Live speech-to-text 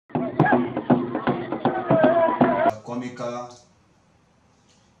economical.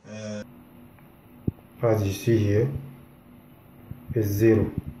 As you see here, is 0.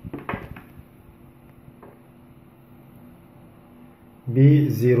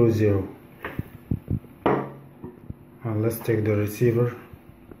 B00. And let's take the receiver.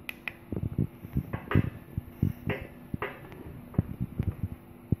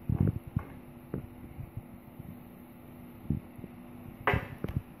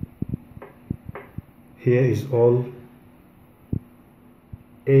 Here is all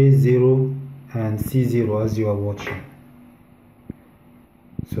A0 and C0 as you are watching.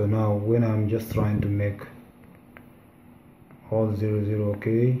 So now when I'm just trying to make all 00,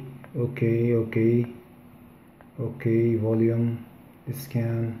 okay, volume,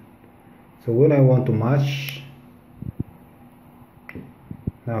 scan. So when I want to match,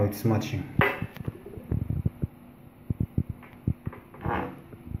 now it's matching.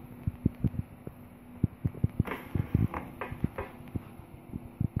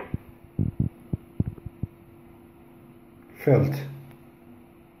 Felt.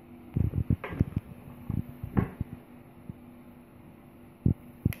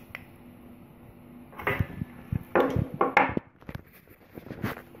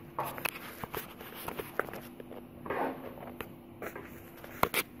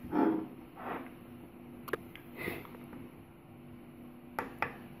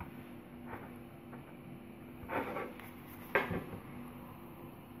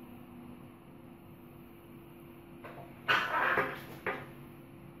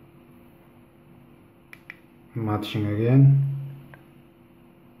 Matching again.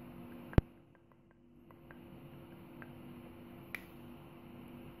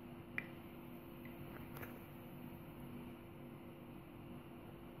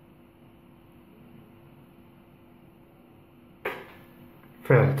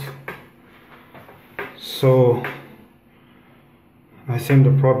 Failed. So I think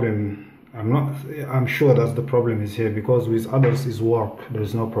the problem, I'm sure that the problem is here, because with others is work, there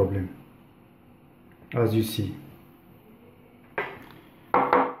is no problem. As you see,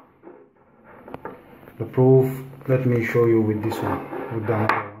 the proof, let me show you with this one, with the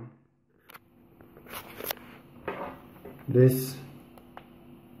other one. This,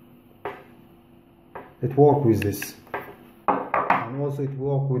 it worked with this, and also it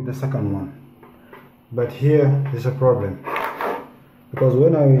worked with the second one. But here is a problem, because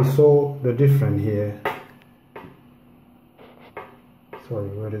when I saw the difference here, sorry,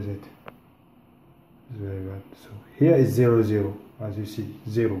 where is it? Very bad. So here is 00, as you see,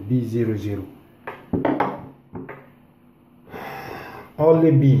 0, B00,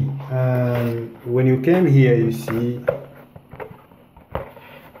 only B. And when you came here, you see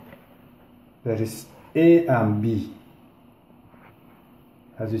there is A and B.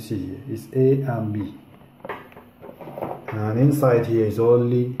 As you see here, it's A and B, and inside here is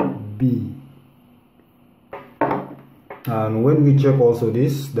only B. And when we check also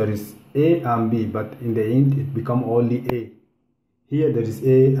this, there is A and B, but in the end it become only A. Here there is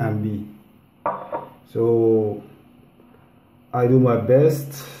A and B. So I do my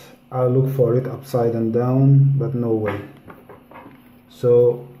best, I look for it upside and down, but no way.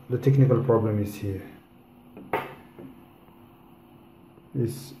 So the technical problem is here.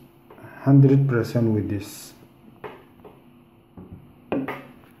 It's 100% with this.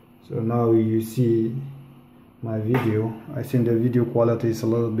 So now you see my video. I think the video quality is a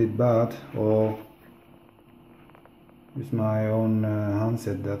little bit bad, or it's my own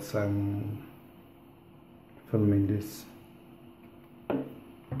handset that I'm filming this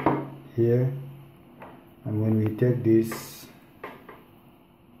here. And when we take this,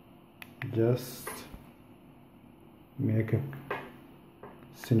 just make a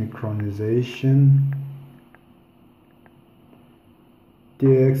synchronization,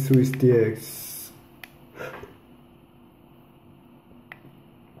 TX with TX.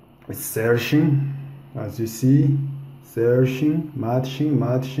 It's searching, as you see, searching,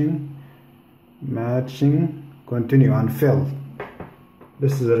 matching, continue, and fail.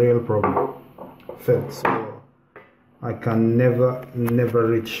 This is a real problem. Failed. So I can never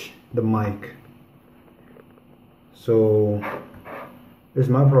reach the mic. So it's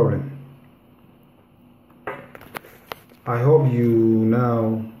my problem. I hope you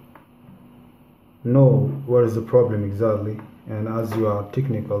now know where is the problem exactly, and as you are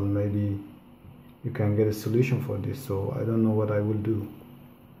technical, maybe you can get a solution for this. So I don't know what I will do.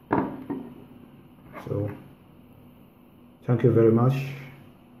 So thank you very much,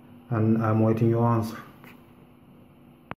 and I'm waiting your answer.